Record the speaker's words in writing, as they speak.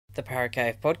The Parra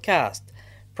Cave podcast,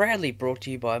 proudly brought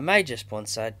to you by major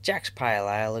sponsor Jack's Pale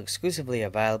Ale, exclusively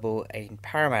available in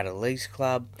Parramatta Leagues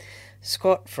Club,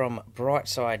 Scott from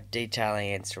Brightside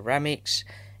Detailing and Ceramics,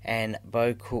 and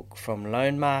Bo Cook from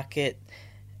Loan Market,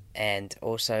 and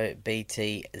also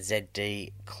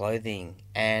BTZD Clothing,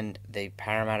 and the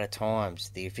Parramatta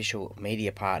Times, the official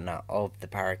media partner of the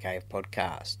Parra Cave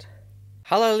podcast.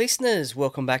 Hello listeners,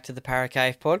 welcome back to the Parra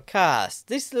Cave podcast.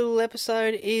 This little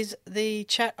episode is the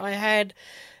chat I had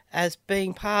as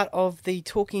being part of the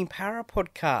Talking Parra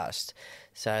podcast.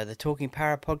 So the Talking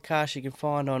Parra podcast you can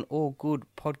find on all good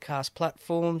podcast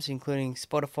platforms, including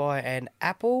Spotify and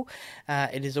Apple.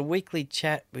 It is a weekly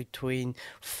chat between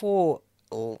four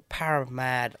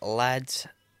Parra-mad lads.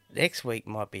 Next week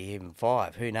might be even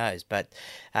 5, who knows, but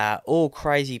all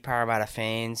crazy Parramatta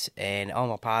fans, and I'm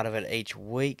a part of it each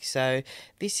week. So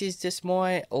this is just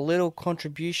my little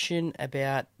contribution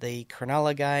about the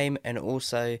Cronulla game and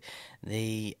also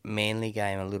the Manly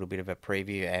game, a little bit of a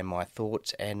preview and my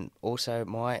thoughts and also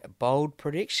my bold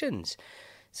predictions.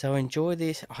 So enjoy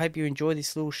this. I hope you enjoy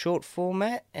this little short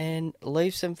format and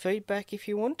leave some feedback if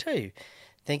you want to.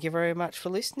 Thank you very much for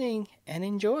listening and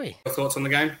enjoy. Your thoughts on the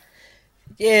game?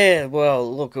 Yeah, well,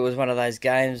 look, it was one of those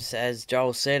games, as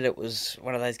Joel said, it was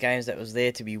one of those games that was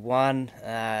there to be won.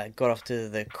 Got off to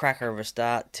the cracker of a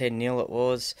start, 10-0 it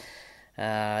was.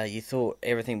 You thought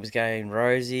everything was going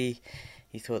rosy.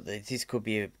 You thought that this could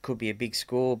be a big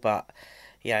score, but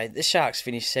the Sharks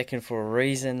finished second for a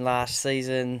reason last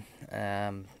season.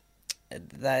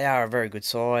 They are a very good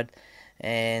side,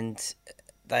 and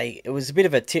it was a bit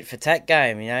of a tit for tat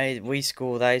game. You know, we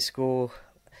score, they score.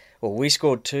 Well, we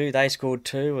scored 2, they scored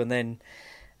 2, and then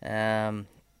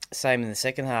same in the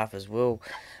second half as well.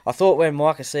 I thought when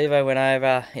Mike Acevo went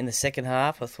over in the second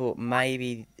half, I thought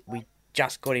maybe we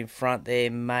just got in front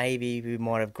there. Maybe we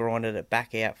might have grinded it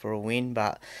back out for a win.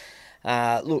 But,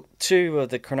 look, 2 of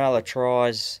the Cronulla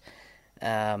tries,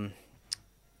 one,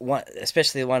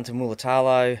 especially the one to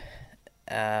Mulatalo,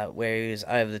 where he was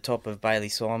over the top of Bailey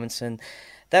Simonson.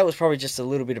 That was probably just a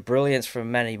little bit of brilliance from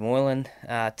Matty Moylan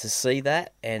to see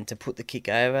that and to put the kick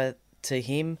over to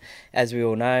him. As we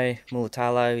all know,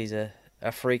 Mulatalo is a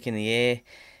freak in the air.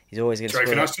 He's always going to score.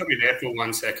 Can I stop you there for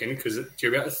 1 second? Because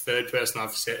you're about the third person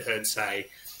I've heard say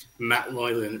Matt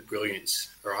Moylan brilliance,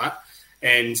 all right?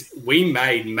 And we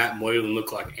made Matt Moylan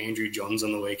look like Andrew Johns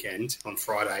on the weekend, on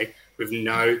Friday, with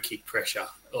no kick pressure.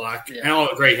 And I'll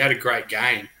agree, he had a great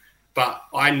game. But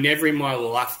I never in my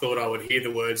life thought I would hear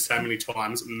the word so many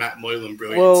times, Matt Moylan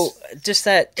brilliance. Well, just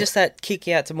that kick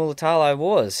out to Mulatalo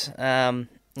was.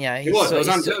 It was a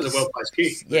well-placed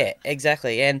kick. Yeah,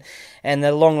 exactly. And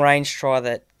the long-range try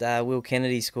that Will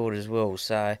Kennedy scored as well.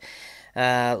 So,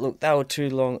 look, they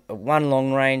were one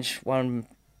long-range, one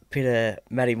bit of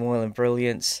Matty Moylan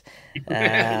brilliance.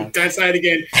 Don't say it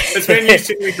again. It's been used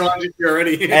too many times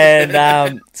already.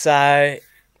 And so,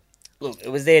 look, it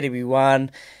was there to be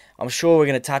won. I'm sure we're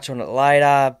going to touch on it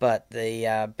later, but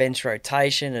the bench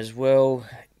rotation as well,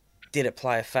 did it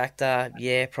play a factor?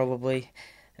 Yeah, probably.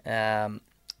 The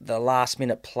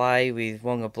last-minute play with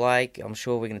Wonga Blake, I'm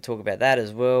sure we're going to talk about that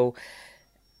as well.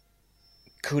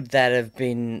 Could that have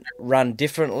been run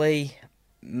differently?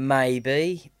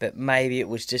 Maybe, but maybe it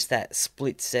was just that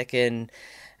split-second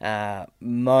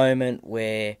moment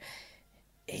where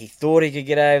he thought he could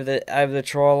get over the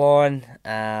try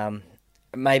line.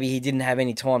 Maybe he didn't have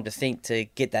any time to think to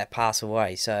get that pass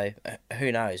away, so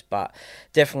who knows. But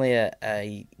definitely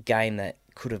a game that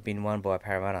could have been won by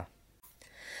Parramatta.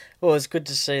 Well, it's good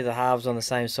to see the halves on the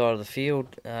same side of the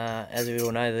field. As we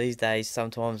all know, these days,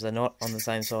 sometimes they're not on the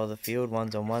same side of the field.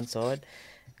 One's on one side,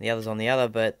 the other's on the other.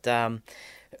 But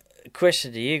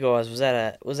question to you guys, was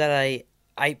that a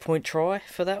 8-point try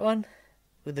for that one?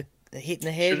 With the hit in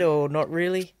the head, or not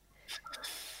really?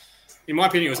 In my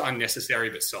opinion, it was unnecessary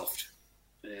but soft.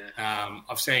 Yeah.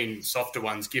 I've seen softer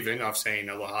ones given. I've seen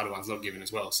a lot harder ones not given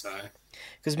as well. So,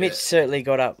 because Mitch certainly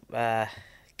got up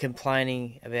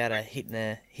complaining about a hit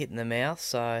in the mouth.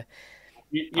 So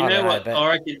you know what I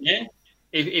reckon? Yeah,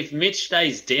 if Mitch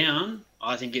stays down,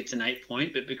 I think it's an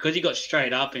 8-point. But because he got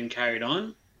straight up and carried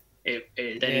on, they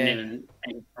didn't even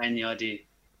entertain the idea.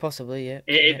 Possibly, yeah.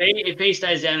 If he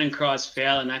stays down and cries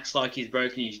foul and acts like he's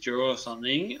broken his jaw or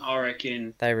something, I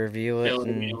reckon they review it. There would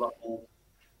have been a lot more.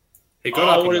 He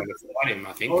got up and fight him,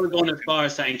 I think. I would have gone as far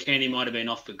as saying Kenny might have been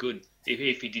off for good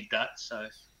if he did that. So,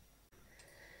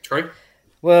 true.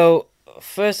 Well,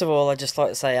 first of all, I'd just like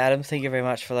to say, Adam, thank you very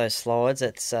much for those slides.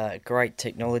 It's great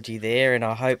technology there, and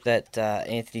I hope that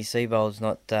Anthony Seibold's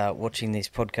not watching this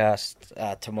podcast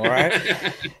tomorrow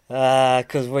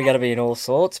because we're going to be in all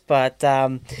sorts. But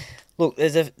look,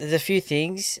 there's a few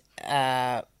things.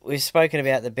 we've spoken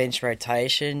about the bench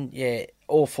rotation. Yeah,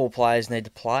 all 4 players need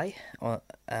to play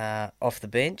off the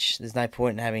bench. There's no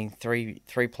point in having three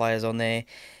players on there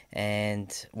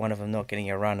and one of them not getting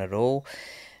a run at all.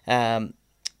 Hayden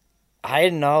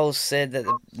Knowles said that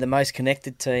the most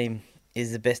connected team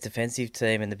is the best defensive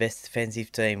team, and the best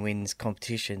defensive team wins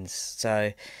competitions.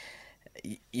 So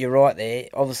you're right there.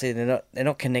 Obviously, they're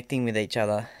not connecting with each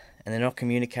other, and they're not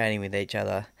communicating with each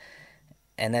other,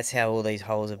 and that's how all these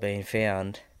holes are being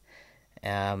found.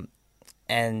 And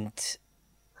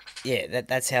yeah,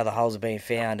 that's how the holes are being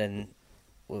found, and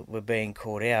we're being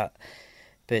caught out.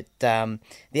 But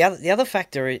the other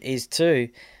factor is too,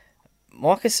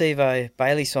 Mike Acevo,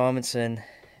 Bailey Simonson,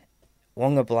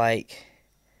 Wonga Blake,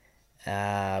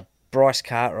 Bryce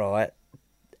Cartwright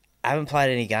haven't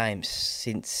played any games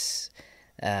since,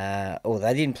 or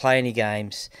they didn't play any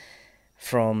games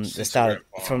from the start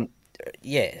from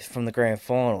the grand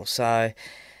final. So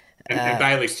and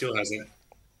Bailey still hasn't.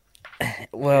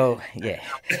 Well, yeah.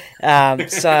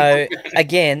 So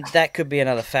again, that could be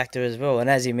another factor as well. And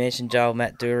as you mentioned, Joel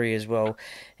Matt Dury as well,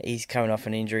 he's coming off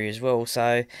an injury as well.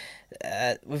 So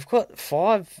we've got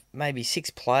 5, maybe 6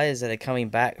 players that are coming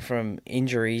back from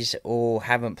injuries or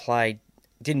didn't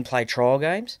play trial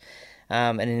games.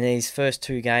 And in these first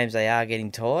 2 games, they are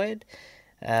getting tired.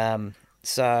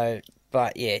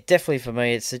 But yeah, definitely for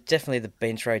me, it's definitely the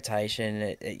bench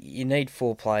rotation. You need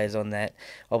 4 players on that.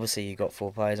 Obviously, you've got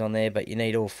 4 players on there, but you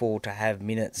need all 4 to have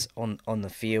minutes on the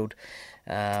field.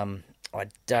 I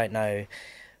don't know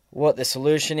what the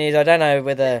solution is. I don't know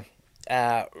whether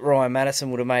Ryan Madison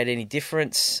would have made any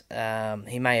difference.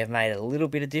 He may have made a little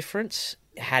bit of difference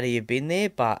had he been there,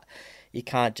 but you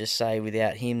can't just say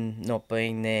without him not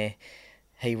being there,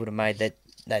 he would have made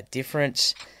that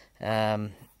difference.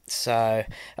 So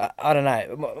I don't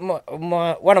know.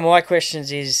 One of my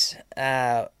questions is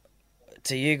to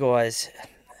you guys.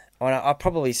 I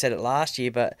probably said it last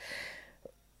year, but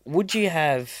would you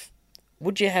have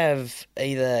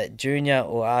either Junior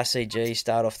or RCG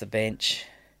start off the bench,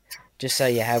 just so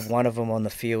you have one of them on the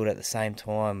field at the same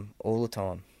time all the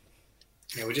time?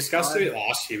 Yeah, we discussed it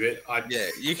last year, but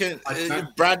you can.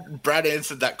 Brad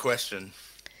answered that question.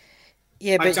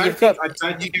 Yeah, but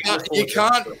you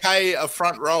can't pay a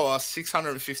front rower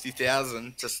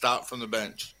 $650,000 to start from the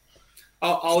bench.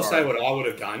 I'll say what I would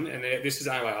have done, and this is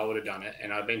the only way I would have done it.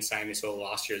 And I've been saying this all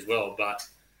last year as well. But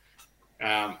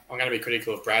I'm going to be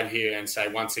critical of Brad here and say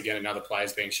once again another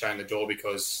player's being shown the door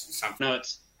because something. No,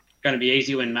 it's going to be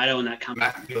easy when Matt and that comes.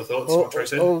 Matt, your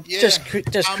thoughts?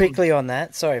 Just quickly on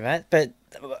that. Sorry, Matt, but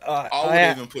I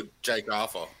would even put Jake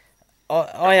Arthur.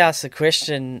 I asked the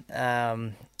question.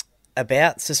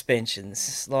 About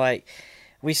suspensions. Like,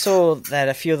 we saw that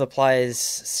a few of the players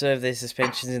served their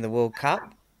suspensions in the World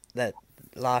Cup that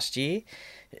last year.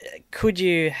 Could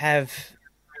you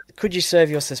serve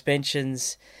your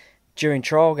suspensions during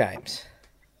trial games?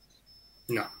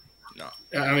 No.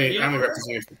 I mean, I'm a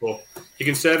representative football. You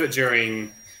can serve it during.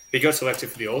 He got selected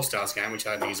for the All Stars game, which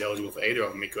I don't think he's eligible for either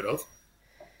of them. He could have,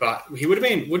 but he would have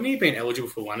been. Wouldn't he have been eligible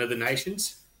for one of the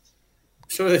nations?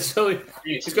 Sure, he's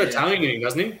got talent in him,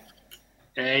 doesn't he?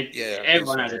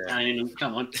 Everyone has a talent in them.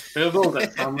 Come on, we've all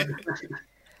got someone.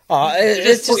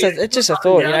 It's just a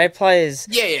thought, you know. Players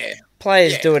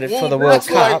do it for the World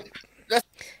Cup.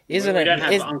 Isn't it? We don't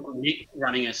have Uncle Nick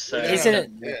running us. So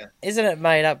isn't it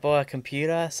made up by a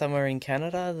computer somewhere in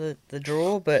Canada? The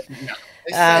draw, but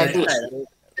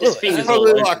it's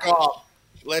probably like,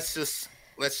 let's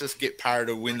just get Parra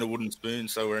to win the wooden spoon,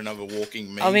 so we're another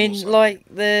walking meme. I mean, like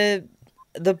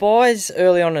the buys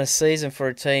early on in a season for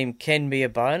a team can be a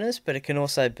bonus, but it can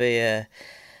also be a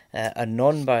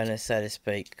non-bonus, so to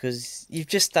speak, because you've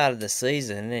just started the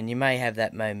season and you may have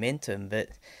that momentum. But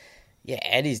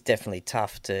yeah, it is definitely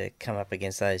tough to come up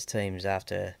against those teams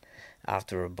after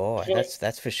a bye. Yeah.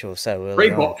 That's for sure. So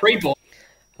early on. Pre-ball.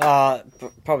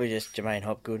 Probably just Jermaine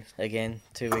Hopgood again,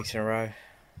 2 weeks in a row.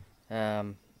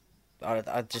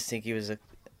 I just think he was a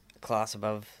class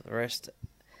above the rest.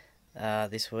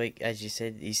 This week, as you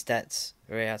said, his stats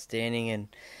are outstanding, and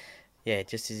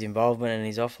just his involvement and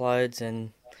his offloads.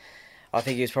 And I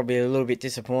think he was probably a little bit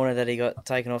disappointed that he got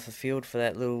taken off the field for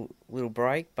that little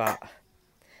break, but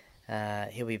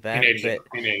he'll be back. He's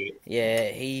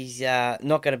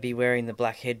not going to be wearing the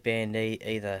black headband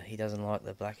either. He doesn't like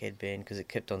the black headband because it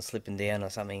kept on slipping down or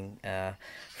something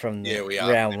from the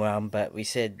round one. But we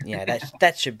said,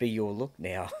 that should be your look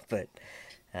now. But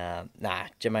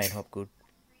Jermaine Hopgood.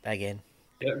 Again,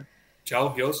 yeah.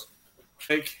 Joel, yours.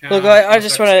 Look, I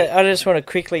just want to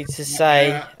quickly to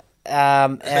say,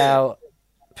 our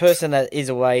person that is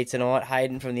away tonight,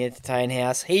 Hayden from the Entertain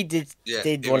House, he did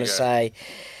want to say,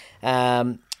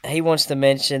 he wants to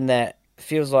mention that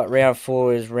feels like round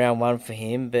 4 is round 1 for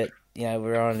him, but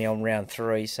we're only on round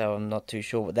 3, so I'm not too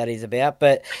sure what that is about.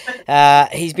 But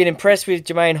he's been impressed with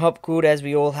Jermaine Hopgood, as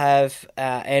we all have,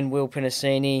 and Will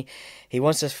Penasini. He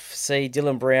wants to see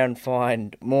Dylan Brown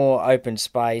find more open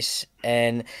space,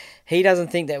 and he doesn't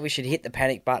think that we should hit the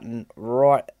panic button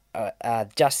right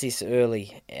just this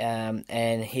early.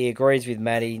 And he agrees with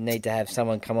Matty, need to have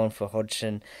someone come on for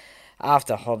Hodgson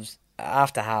after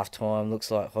half time. Looks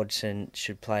like Hodgson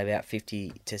should play about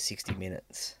 50 to 60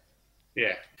 minutes.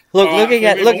 Yeah. Looking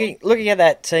at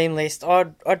that team list,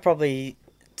 I'd probably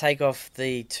take off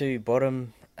the two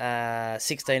bottom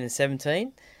 16 and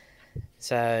 17.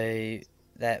 So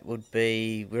that would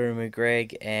be Wiramu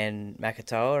Greg and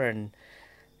Makatoa, and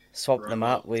swap them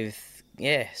up with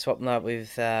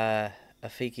Afiki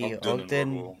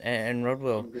Ogden and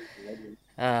Rodwell.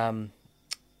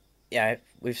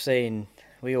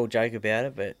 We all joke about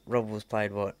it, but Rodwell's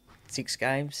played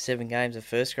 7 games of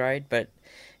first grade, but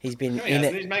he's been in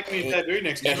and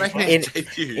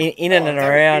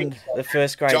around the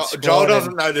first grade squad. Joel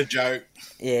doesn't know the joke.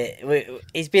 Yeah,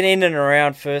 he's been in and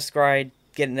around first grade,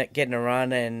 getting a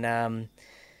run, and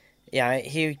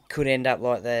he could end up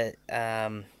like that.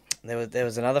 There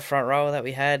was another front rower that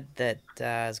we had that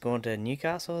has gone to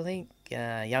Newcastle, I think,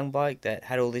 young bloke that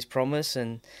had all this promise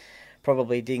and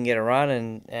probably didn't get a run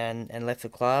and left the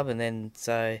club, and then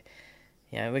so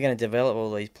we're going to develop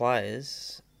all these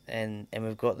players, and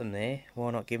we've got them there.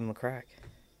 Why not give them a crack?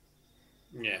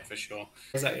 Yeah, for sure.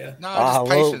 Was that No, just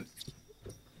patience.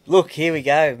 Look, here we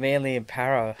go, Manly and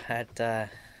Parra at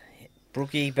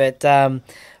Brookie. But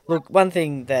look, one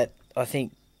thing that I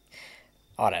think,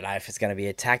 I don't know if it's going to be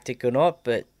a tactic or not,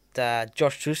 but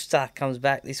Josh Schuster comes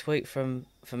back this week for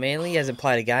Manly. He hasn't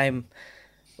played a game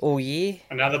all year.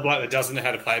 Another bloke that doesn't know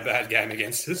how to play a bad game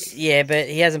against us. Yeah, but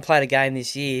he hasn't played a game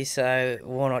this year, so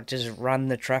why not just run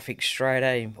the traffic straight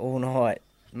at him all night?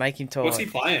 Make him tired. What's he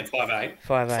playing? 5'8"?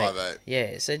 5'8".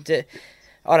 Yeah, so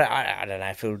I don't know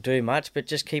if it'll do much, but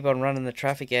just keep on running the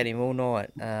traffic at him all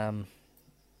night.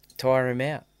 Tire him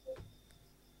out.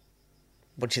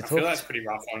 What's your thoughts? I feel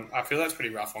that's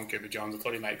pretty rough on Cooper Johns. I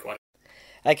thought he made quite.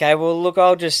 Okay, well, look,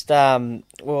 I'll just I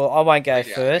won't go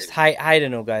first.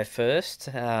 Hayden will go first.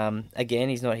 Again,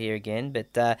 he's not here again,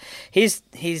 but his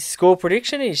score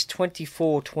prediction is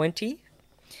 24-20.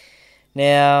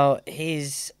 Now,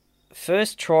 his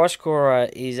first try scorer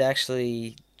is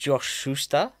actually Josh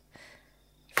Schuster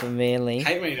from Manly. I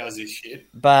hate when he does this shit.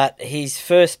 But his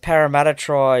first Parramatta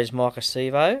try is Micah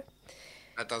Sevo.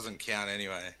 That doesn't count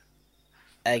anyway.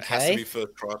 Okay. It has to be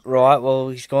first try. Right, well,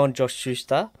 he's gone Josh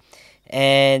Schuster.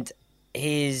 And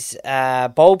his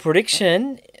bold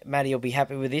prediction, Matty will be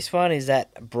happy with this one, is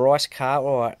that Bryce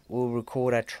Cartwright will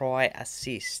record a try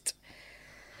assist.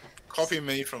 Copy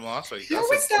me from last week. How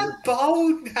was that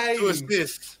bold, hey? Who was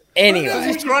this? Anyway.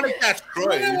 He's trying to catch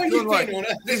Troy.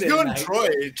 He's doing Troy.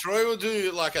 Troy will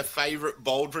do like a favourite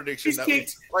bold prediction.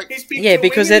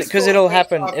 Because it'll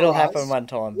happen. It'll happen one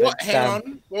time. Hang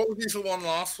on. What was his one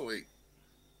last week?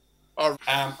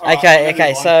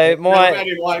 Okay. So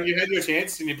you had your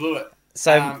chance and you blew it.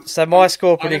 So my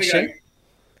score prediction.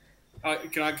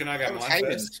 Can I go mine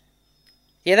first?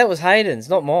 Yeah, that was Hayden's,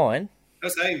 not mine. That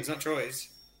was Hayden's, not Troy's.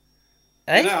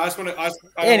 Eh? No, I just want to.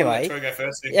 Anyway, Troy go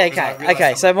first. Yeah,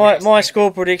 okay. So my score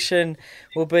prediction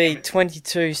will be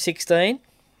 22-16,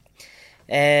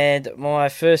 and my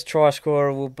first try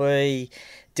scorer will be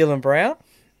Dylan Brown,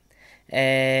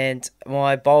 and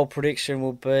my bold prediction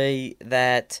will be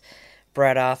that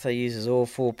Brad Arthur uses all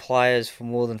 4 players for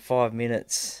more than 5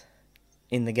 minutes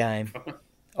in the game.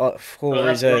 4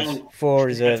 reserves.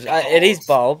 It is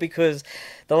bold because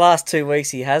the last 2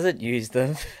 weeks he hasn't used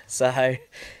them, so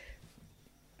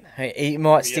he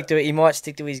might stick to it. He might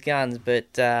stick to his guns,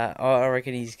 but I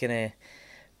reckon he's gonna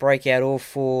break out all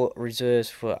 4 reserves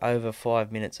for over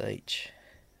 5 minutes each.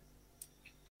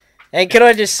 And can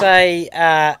I just say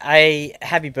a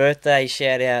happy birthday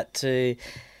shout out to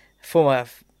former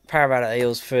Parramatta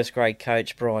Eels first grade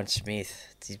coach Brian Smith.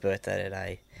 It's his birthday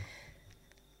today.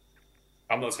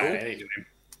 I'm not saying anything to him.